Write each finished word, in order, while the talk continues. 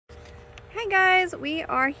Hey guys, we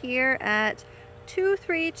are here at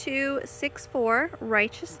 23264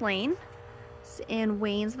 Righteous Lane. It's in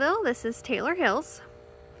Waynesville. This is Taylor Hills.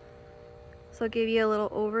 So I'll give you a little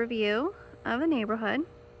overview of the neighborhood.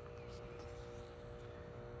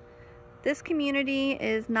 This community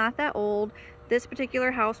is not that old. This particular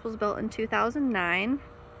house was built in 2009.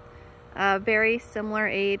 Very similar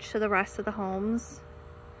age to the rest of the homes.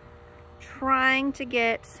 Trying to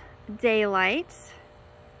get daylight,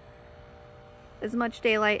 as much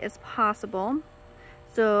daylight as possible.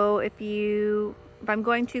 So if I'm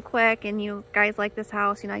going too quick and you guys like this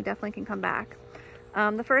house, I definitely can come back.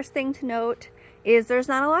 The first thing to note is there's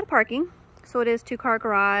not a lot of parking. So it is 2-car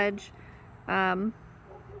garage. So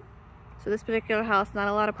this particular house, not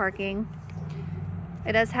a lot of parking.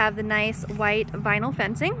 It does have the nice white vinyl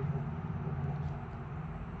fencing.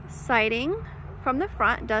 Siding from the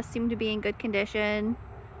front does seem to be in good condition.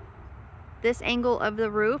 This angle of the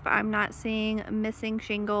roof, I'm not seeing missing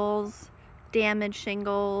shingles, damaged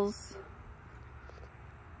shingles.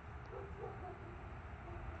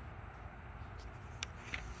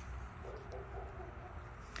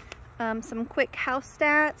 Some quick house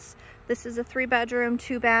stats. This is a 3-bedroom,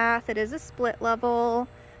 2-bath. It is a split level,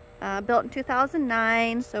 built in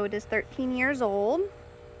 2009, so it is 13 years old.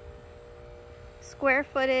 Square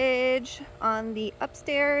footage on the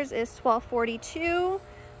upstairs is 1242.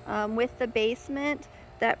 With the basement,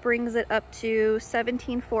 that brings it up to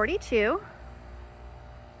 1742.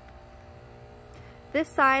 This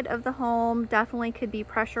side of the home definitely could be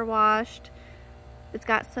pressure washed. It's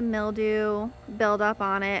got some mildew buildup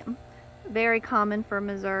on it. Very common for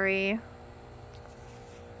Missouri.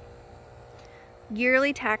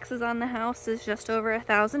 Yearly taxes on the house is just over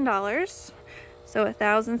 $1,000, so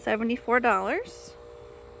 $1,074.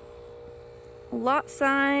 Lot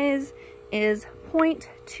size is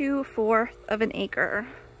 0.24 of an acre.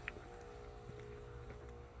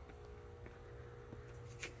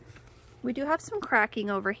 We do have some cracking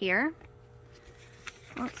over here.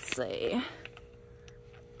 Let's see.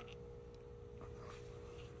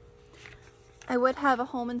 I would have a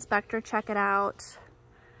home inspector check it out.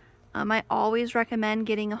 I always recommend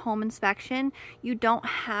getting a home inspection. You don't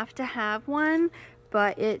have to have one,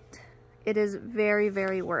 but it is very,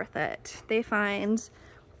 very worth it. They find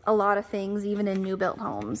a lot of things even in new built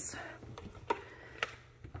homes.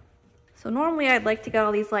 So normally I'd like to get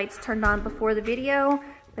all these lights turned on before the video,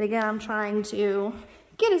 but again, I'm trying to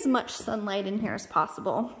get as much sunlight in here as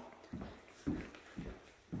possible.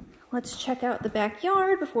 Let's check out the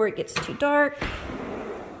backyard before it gets too dark.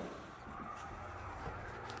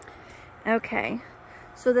 Okay,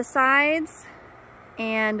 so the sides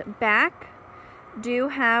and back do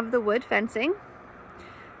have the wood fencing.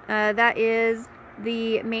 That is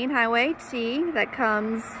the main highway T that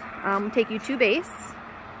comes take you to base.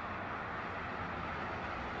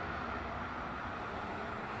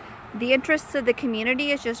 The entrance to the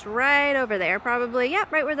community is just right over there, probably, yeah,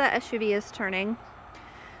 right where that SUV is turning.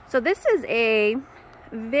 So this is a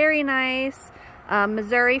very nice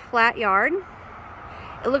Missouri flat yard.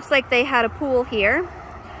 It looks like they had a pool here,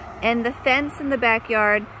 and the fence in the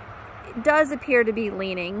backyard does appear to be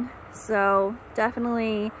leaning, so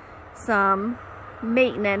definitely some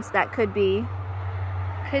maintenance that could be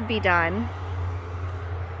done.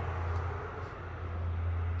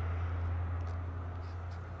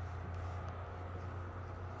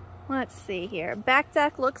 Let's see here. Back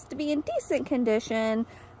deck looks to be in decent condition.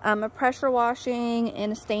 A pressure washing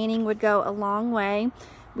and a staining would go a long way.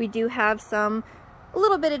 We do have a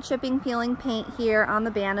little bit of chipping, peeling paint here on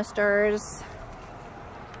the banisters.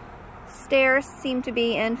 Stairs seem to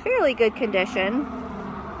be in fairly good condition.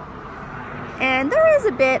 And there is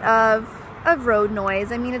a bit of road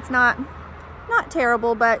noise. I mean, it's not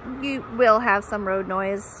terrible, but you will have some road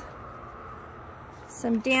noise.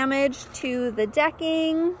 Some damage to the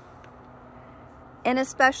decking. And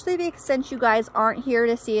especially because since you guys aren't here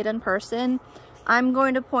to see it in person, I'm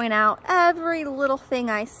going to point out every little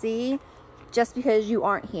thing I see just because you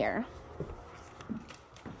aren't here.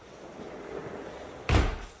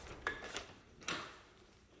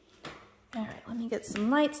 All right, let me get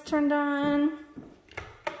some lights turned on.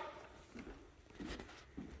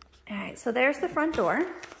 All right, so there's the front door.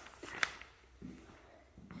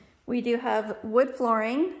 We do have wood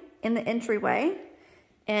flooring in the entryway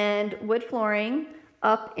and wood flooring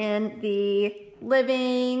up in the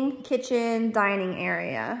living, kitchen, dining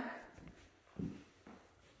area.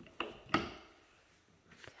 Okay,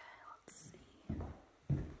 let's see.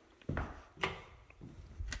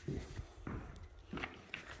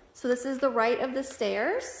 So this is the right of the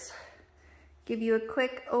stairs. Give you a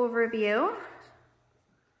quick overview.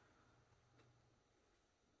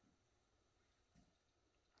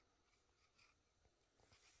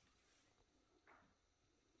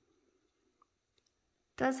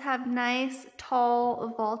 Does have nice,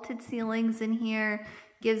 tall, vaulted ceilings in here.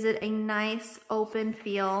 Gives it a nice open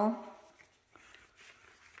feel.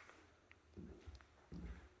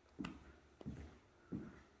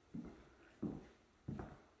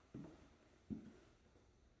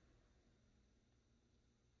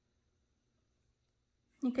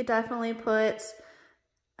 You could definitely put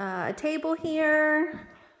a table here.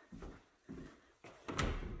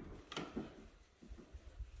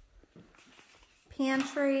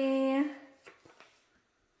 Pantry.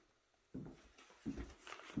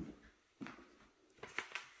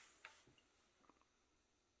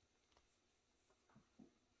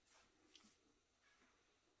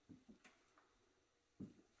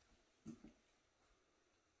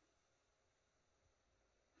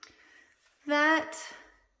 That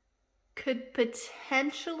could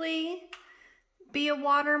potentially be a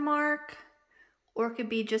watermark, or it could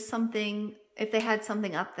be just something, if they had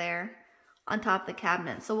something up there on top of the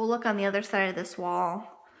cabinet. So we'll look on the other side of this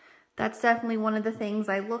wall. That's definitely one of the things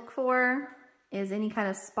I look for, is any kind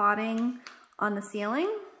of spotting on the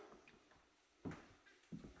ceiling.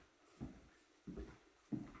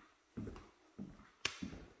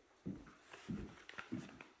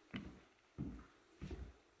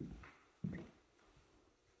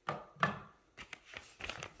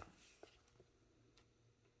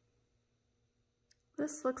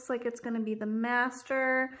 This looks like it's going to be the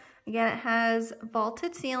master. Again, it has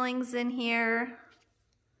vaulted ceilings in here.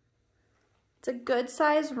 It's a good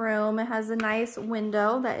sized room. It has a nice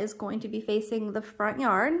window that is going to be facing the front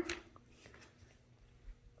yard.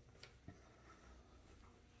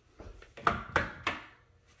 All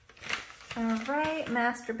right,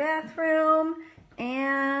 master bathroom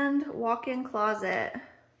and walk-in closet.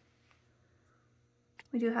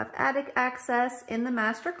 We do have attic access in the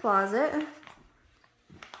master closet.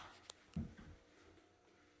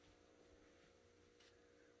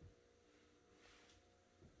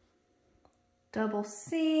 Double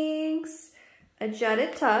sinks, a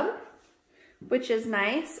jutted tub, which is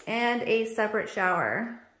nice, and a separate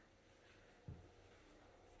shower.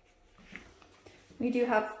 We do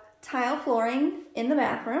have tile flooring in the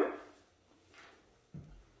bathroom.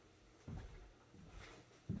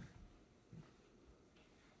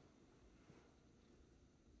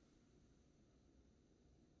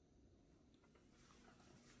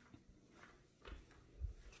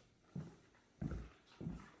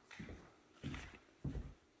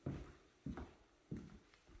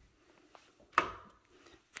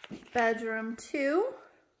 Bedroom 2.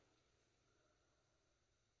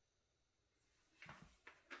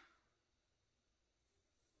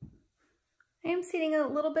 I am seeing a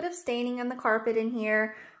little bit of staining on the carpet in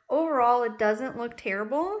here. Overall, it doesn't look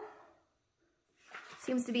terrible.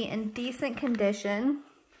 Seems to be in decent condition.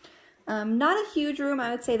 Not a huge room.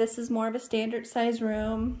 I would say this is more of a standard size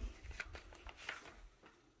room.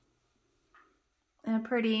 And a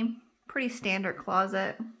pretty standard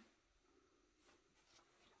closet.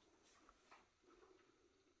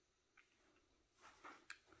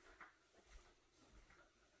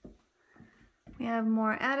 We have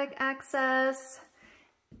more attic access.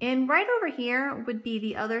 And right over here would be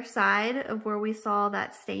the other side of where we saw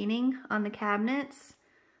that staining on the cabinets,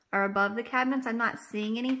 or above the cabinets. I'm not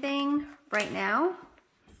seeing anything right now.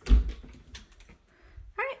 All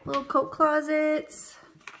right, little coat closets.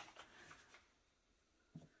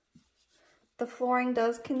 The flooring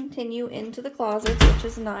does continue into the closets, which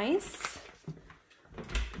is nice.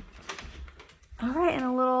 All right, and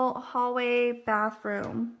a little hallway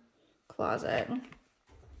bathroom closet.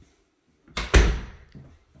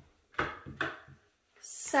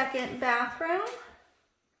 Second bathroom.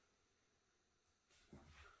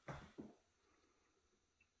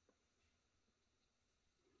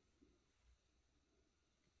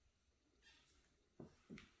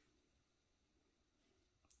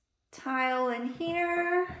 Tile in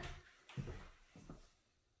here.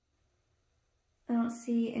 I don't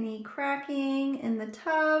see any cracking in the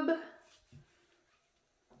tub.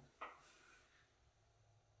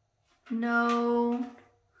 No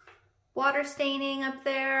water staining up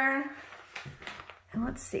there. And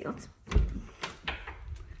let's see.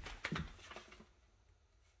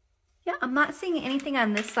 Yeah, I'm not seeing anything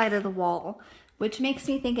on this side of the wall, which makes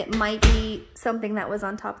me think it might be something that was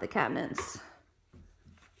on top of the cabinets.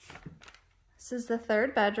 This is the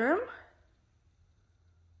third bedroom.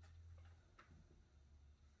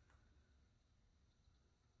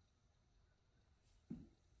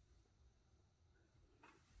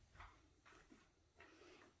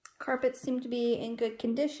 Carpets seem to be in good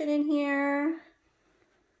condition in here.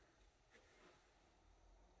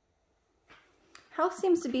 House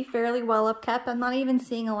seems to be fairly well upkept. I'm not even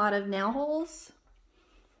seeing a lot of nail holes.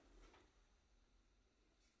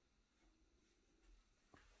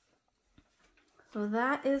 So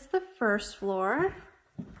that is the first floor,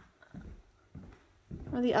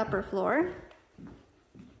 or the upper floor.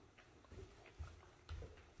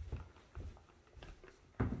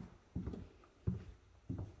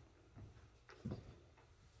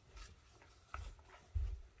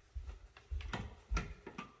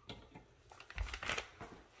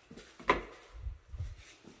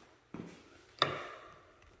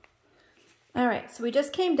 All right, so we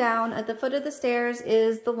just came down. At the foot of the stairs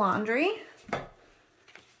is the laundry.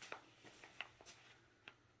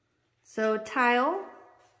 So tile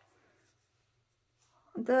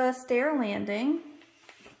the stair landing.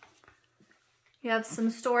 You have some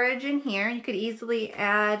storage in here. You could easily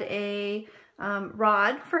add a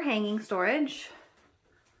rod for hanging storage.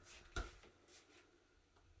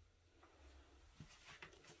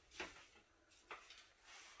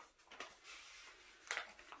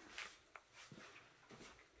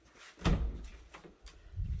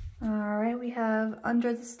 All right, we have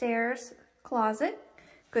under the stairs closet,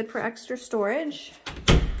 good for extra storage.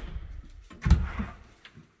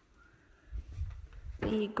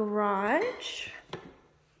 The garage.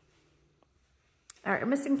 All right, we're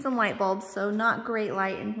missing some light bulbs, so not great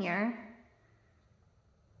light in here.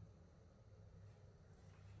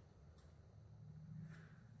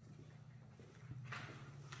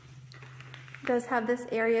 It does have this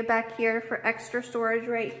area back here for extra storage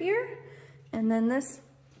right here. And then this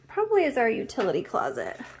probably is our utility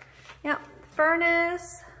closet. Yep,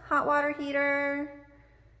 furnace, hot water heater.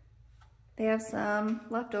 They have some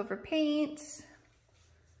leftover paint.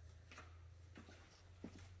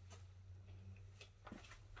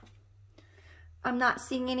 I'm not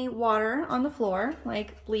seeing any water on the floor,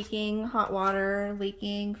 like leaking hot water,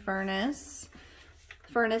 leaking furnace.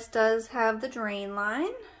 Furnace does have the drain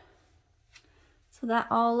line. So that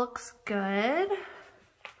all looks good.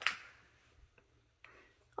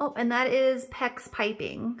 Oh, and that is PEX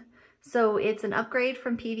piping. So it's an upgrade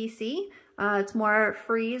from PVC. It's more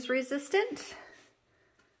freeze resistant.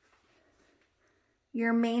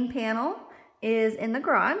 Your main panel is in the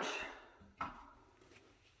garage.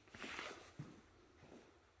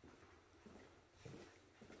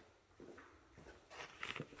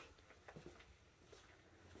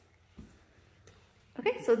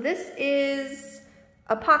 Okay, so this is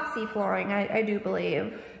epoxy flooring, I do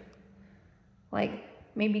believe. Like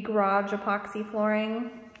maybe garage epoxy flooring.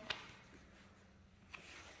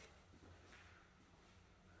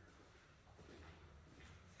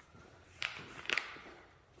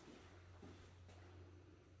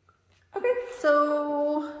 Okay,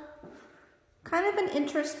 so kind of an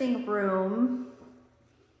interesting room.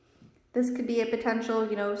 This could be a potential,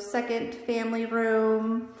 you know, second family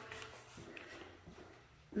room.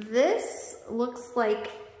 This looks like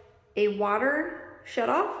a water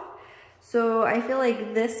shutoff. So I feel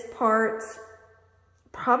like this part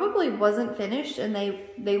probably wasn't finished and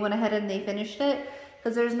they went ahead and they finished it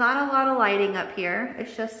because there's not a lot of lighting up here.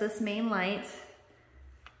 It's just this main light.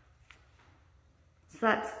 So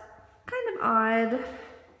that's kind of odd.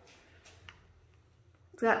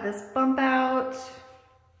 It's got this bump out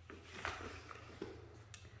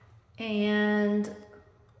and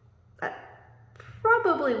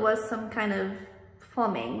probably was some kind of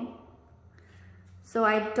plumbing. So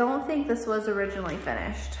I don't think this was originally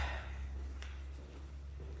finished.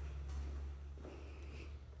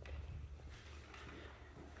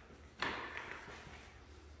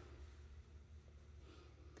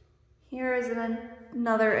 Here is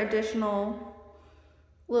another additional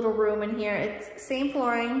little room in here. It's same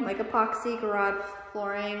flooring, like epoxy garage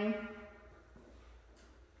flooring.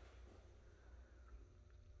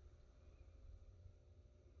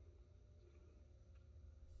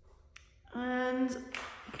 And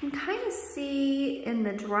you can kind of see in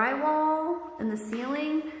the drywall and the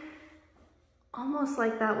ceiling, almost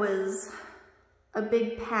like that was a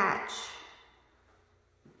big patch.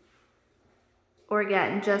 Or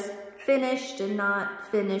again, just finished and not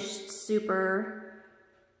finished super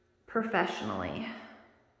professionally.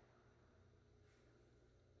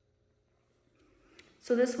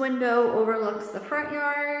 So this window overlooks the front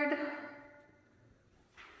yard.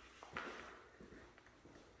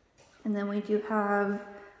 And then we do have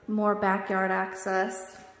more backyard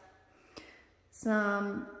access.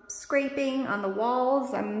 Some scraping on the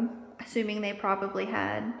walls. I'm assuming they probably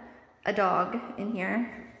had a dog in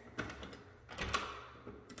here.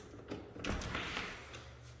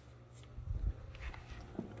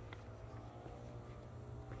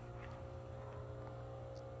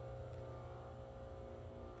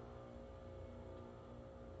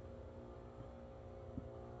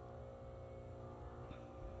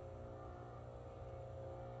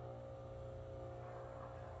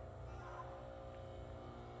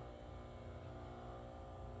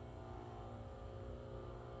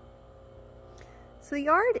 So the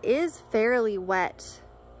yard is fairly wet.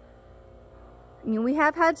 I mean, we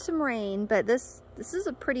have had some rain, but this is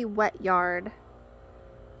a pretty wet yard.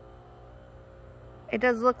 It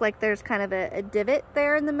does look like there's kind of a divot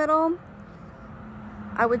there in the middle.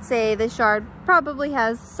 I would say this yard probably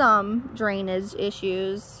has some drainage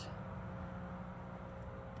issues.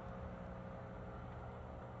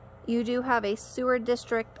 You do have a sewer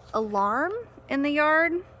district alarm in the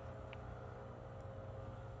yard.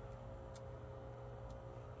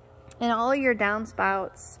 And all your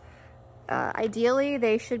downspouts, ideally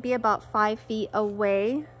they should be about 5 feet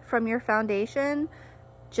away from your foundation,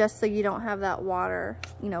 just so you don't have that water,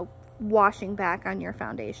 you know, washing back on your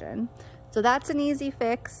foundation. So that's an easy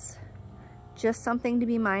fix, just something to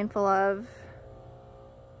be mindful of.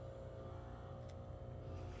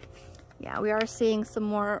 Yeah, we are seeing some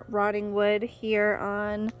more rotting wood here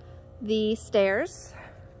on the stairs.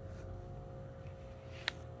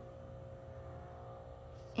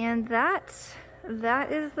 And that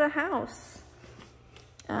is the house.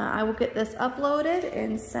 I will get this uploaded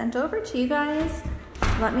and sent over to you guys.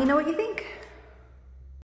 Let me know what you think.